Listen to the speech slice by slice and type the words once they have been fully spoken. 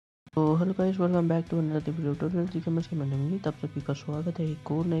तो hello guys, welcome back to another video tutorial. डिक्लेमर के माध्यम तब सभी का स्वागत है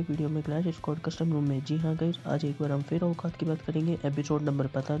एक और नई वीडियो में क्लैश स्क्वाड कस्टम रूम में। जी हाँ गाइस, आज एक बार हम फिर औकात की बात करेंगे। एपिसोड नंबर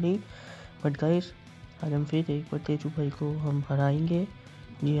पता नहीं, बट गाइस आज हम फिर एक बार तेजू भाई को हम हराएंगे।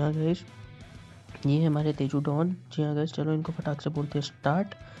 जी हाँ गाइस, ये है हमारे तेजू डॉन। जी हाँ गाइस, चलो इनको फटाक से बोलते हैं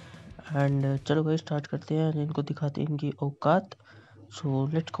स्टार्ट। एंड चलो गाइस स्टार्ट करते हैं, इनको दिखाते हैं इनकी औकात। So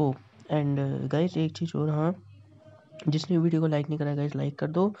let's go. And guys एक चीज़ और, हाँ, जिसने वीडियो को लाइक नहीं करा गाइस लाइक कर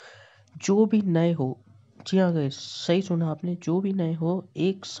दो। जो भी नए हो, जी हाँ गाइस सही सुना आपने, जो भी नए हो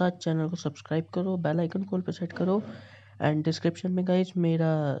एक साथ चैनल को सब्सक्राइब करो, बेल आइकन कॉल पर सेट करो। एंड डिस्क्रिप्शन में गाइस मेरा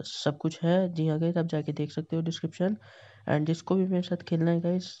सब कुछ है। जी हाँ गाइस, आप जाके देख सकते हो डिस्क्रिप्शन। एंड जिसको भी मेरे साथ खेलना है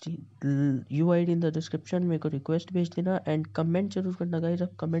guys, UID in the description, मेरे को रिक्वेस्ट भेज देना। एंड कमेंट जरूर करना गाइस,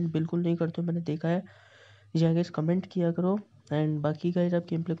 आप कमेंट बिल्कुल नहीं करते हो, मैंने देखा है। जी हाँ गाइस, कमेंट किया करो। एंड बाकी गाइस आप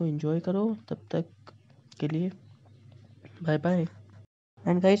गेम प्ले को एंजॉय करो, तब तक के लिए bye bye.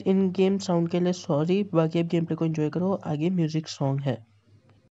 And guys in game sound के लिए सॉरी, बाकी अब गेम प्ले को एंजॉय करो। आगे म्यूजिक सॉन्ग है।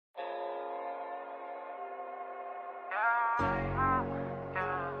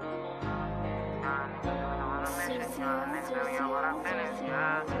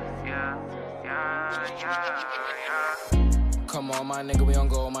 Come on, my nigga, we on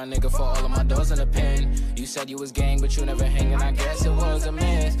go, my nigga, for all of my doors in the pen. You said you was gang, but you never hanging, I guess it was a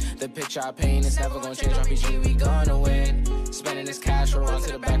miss. The picture I paint is never gonna change, RPG, we gonna win. Spending this cash, we'll run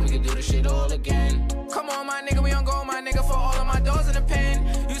to the back, we can do this shit all again. Come on, my nigga, we on go, my nigga, for all of my doors in the pen.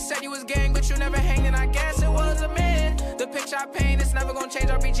 You said you was gang, but you never hanging, I guess it was a myth. The picture I paint is never gonna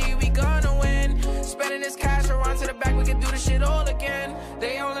change, RPG, we gonna win. Spending this cash, we'll run to the back, we can do this shit all again.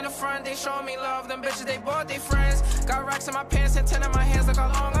 They all in the front, they show me love, them bitches, they bought their friends. Got racks in my pants and 10 in my hands, look how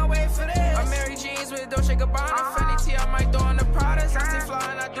long I wait for this. I'm Mary Jeans with Dolce Gabbana, Fendi T, I might throw in the Pradas. I stay fly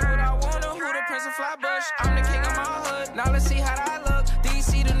and I do what I wanna, who the Prince of Flatbush? I'm the king of my hood, now let's see how that look.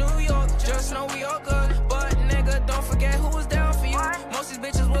 DC to New York, just know we all good. But nigga, don't forget who was down for you. Most these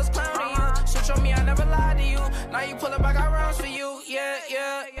bitches was clowning you. Switch on me, I never lied to you. Now you pull up, I got rounds for you,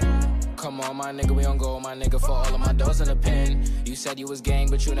 yeah. Come on, my nigga, we on go, my nigga, for all of my doors in the pen. You said you was gang,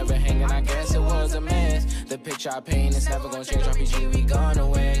 but you never hanging, I guess it was a miss. The picture I paint is never gonna change, RPG, we gonna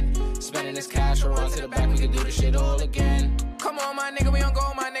win. Spending this cash, we'll run to the back, we can do this shit all again. Come on, my nigga, we on go,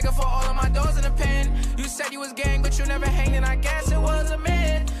 my nigga, for all of my doors in the pen. You said you was gang, but you never hanging, I guess it was a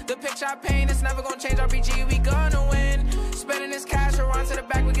myth. The picture I paint is never gonna change, RPG, we gonna win. Spending this cash, we'll run to the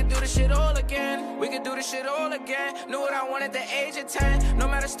back, we can do this shit all again. We can do this shit all again. Knew what I wanted at the age of 10. No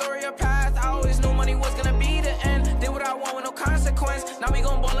matter story or path, I always knew money was gonna be the end. Did what I want with no consequence. Now we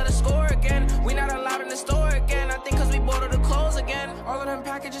gon' ball at the score again. We not allowed in the store again. I think cause we bought all the clothes again. All of them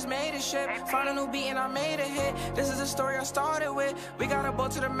packages made a shit. Found a new beat and I made a hit. This is a story I started with. We got a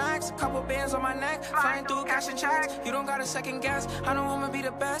boat to the max, a couple bands on my neck, flying through cash and checks. You don't got a second guess. I know I'ma be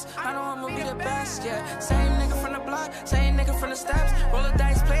the best. I know I'ma be the best, yeah. Same nigga from the block, same nigga from the steps. Roll the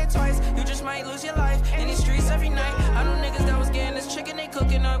dice, play it twice. You just might lose your life in these streets every night. I know niggas that was getting this chicken, they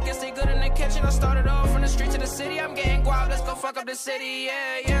cooking up. Guess they good in the kitchen. I started off from the street to the city. I'm getting guap, let's go fuck up the city,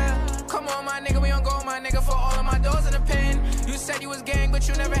 yeah. Come on, my nigga, we on go, my nigga, for all of my doors in the pen. You said you was gang, but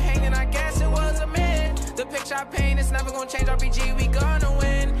you never hanging, I guess it was a myth. The picture I paint is never gonna change, RPG, we gonna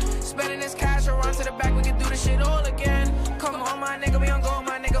win. Spending this cash, we'll run to the back, we can do this shit all again. Come on, my nigga, we on go,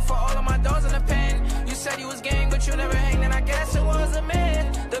 my nigga, for all of my doors in the pen. You said you was gang, but you never hanging, I guess it was a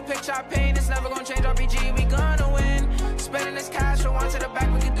myth. The picture I paint is never gonna change, RPG, we gonna win. Spending this cash, we'll run to the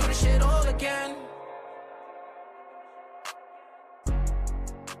back, we can do this shit all again.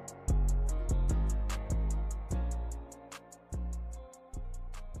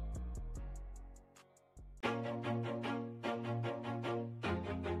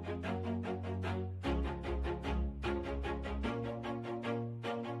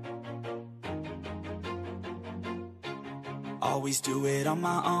 Always do it on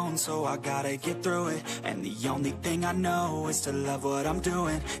my own, so I gotta get through it. And the only thing I know is to love what I'm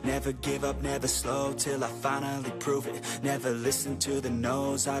doing. Never give up, never slow, till I finally prove it. Never listen to the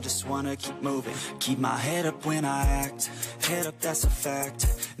no's, I just wanna keep moving. Keep my head up when I act, head up, that's a fact.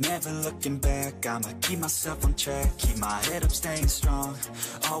 Never looking back, I'ma keep myself on track. Keep my head up, staying strong,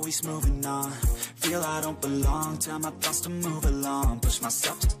 always moving on. Feel I don't belong, tell my thoughts to move along. Push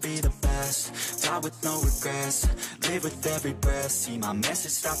myself to be the best. past, die with no regrets, live with every breath, see my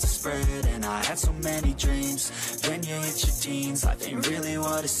message start to spread. And I had so many dreams, when you hit your teens, life ain't really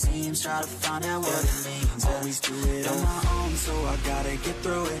what it seems, try to find out what it means. Always do it on my own, so I gotta get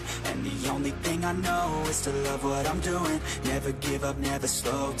through it. And the only thing I know is to love what I'm doing. Never give up, never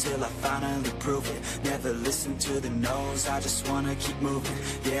slow, till I finally prove it. Never listen to the no's, I just wanna keep moving.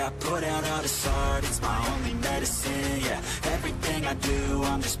 Yeah, I put out all this art, it's my only medicine. Yeah, everything I do,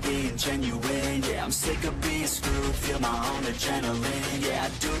 I'm just being genuine. Yeah, I'm sick of being screwed, feel my own adrenaline. Yeah, I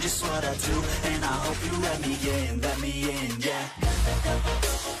do just what I do, and I hope you let me in, yeah.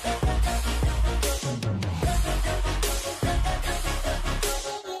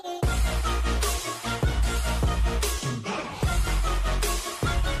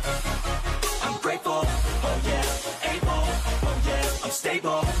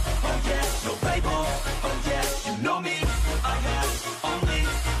 Stable, oh yeah, no label, oh yeah, you know me. I have only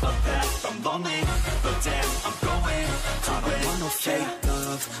a path, I'm lonely, but damn, I'm going to win. I don't want no fake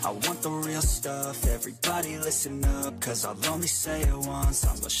love, I want the real stuff. Everybody listen up, cause I'll only say it once.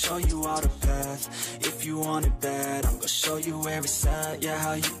 I'm gonna show you all the path, if you want it bad. I'm gonna show you where it's at, yeah,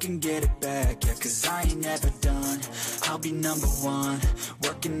 how you can get it back. Yeah, cause I ain't never done, I'll be number one.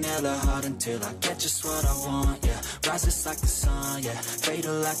 Working hella hard until I get just what I want, yeah. Rises like the sun, yeah,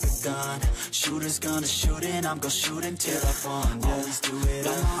 fatal like a gun. Shooter's gonna shoot and I'm gonna shoot until I've won, yeah. Always do it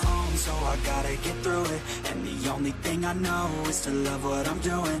on my own, so I gotta get through it. And the only thing I know is to love what I'm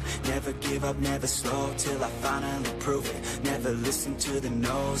doing. Never give up, never slow, till I finally prove it. Never listen to the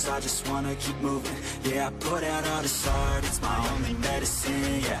no's, I just wanna keep moving. Yeah, I put out all this art, it's my only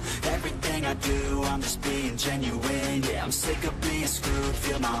medicine. Yeah, everything I do, I'm just being genuine. Yeah, I'm sick of being screwed,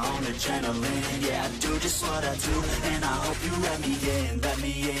 feel my own adrenaline. Yeah, I do just what I do, and I hope you let me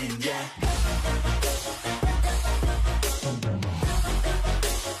in, yeah.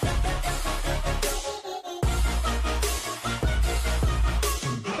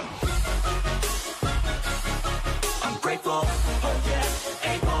 I'm grateful, oh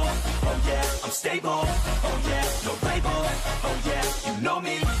yeah, able, oh yeah, I'm stable, oh yeah, no label, oh yeah, you know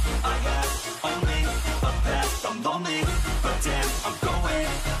me. I have only a path, I'm lonely, but damn, I'm going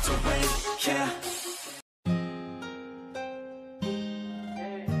to win, yeah.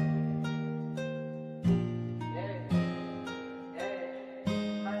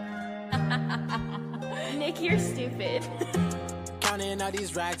 Nick, you're stupid. Counting all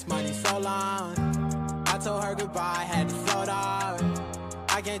these racks, money so long. I told her goodbye, had to float off.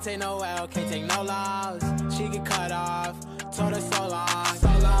 I can't take no L, can't take no loss. She get cut off, told her so long,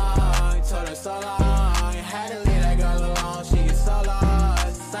 told her so long. Had to leave that girl alone, she get so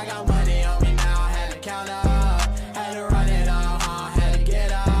lost. I got money on me now, had to count up. Had to run it up, had to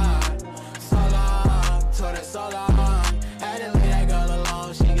get up. So long, told her so long. Had to leave that girl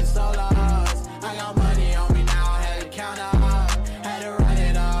alone, she get so lost. I got money on me now, had to count up. Had to run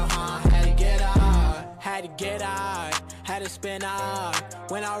it up, had to get up. Had to get out, had to spin up.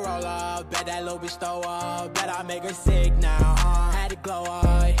 When I roll up, bet that little bitch throw up. Bet I make her sick now, had to glow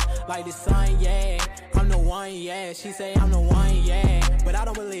up like the sun, yeah. I'm the one, yeah. She say I'm the one, yeah. But I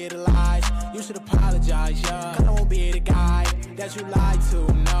don't believe the lies. You should apologize, yeah. Cause I won't be the guy that you lied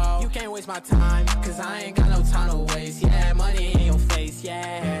to, no. You can't waste my time, cause I ain't got no time to waste, yeah. Money in your face,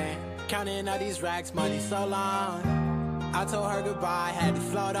 yeah. Counting all these racks, money so long. I told her goodbye, had to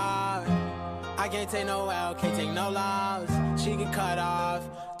float off. I can't take no L, can't take no loss. She get cut off,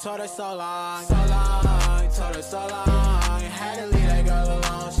 told her so long, told her so long. Had to leave that girl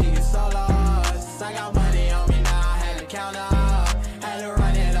alone, she get so lost. I got money on me now, had to count up. Had to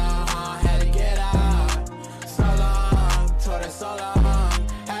run it up, had to get out. So long, told her so long.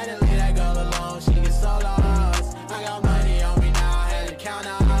 Had to leave that girl alone, she get so lost. I got money on me now, had to count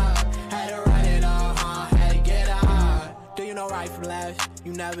up. Had to run it up, had to get out. Do you know right from left?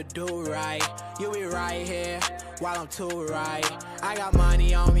 You never do right. You be right here while I'm too right. I got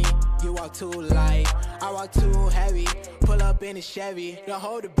money on me, you walk too light. I walk too heavy, pull up in a Chevy. You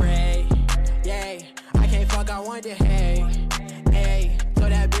hold the brake, yeah. I can't fuck, I want the hay. Hey,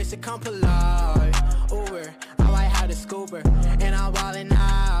 told that bitch to come pull up. Uber, I might have the scooper. And I'm ballin'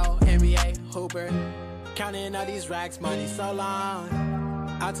 out, NBA hooper. Counting all these racks, money so long.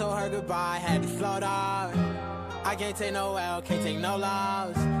 I told her goodbye, had to float off. I can't take no L, can't take no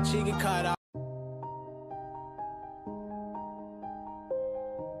loss. She get cut off.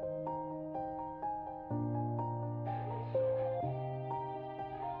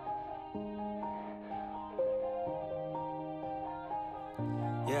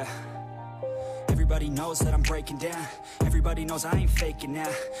 Yeah. Everybody knows that I'm breaking down. Everybody knows I ain't faking now.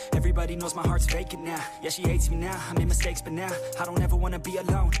 Everybody knows my heart's vacant now. Yeah, she hates me now, I made mistakes, but now I don't ever wanna be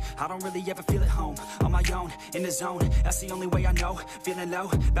alone. I don't really ever feel at home. On my own, in the zone, that's the only way I know. Feeling low,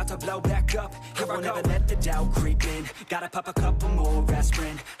 about to blow back up. Here I won't ever let the doubt creep in. Gotta pop a couple more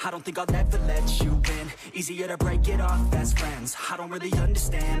aspirin. I don't think I'll ever let you in. Easier to break it off as friends. I don't really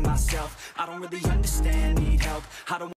understand myself. I don't really understand, need help. I don't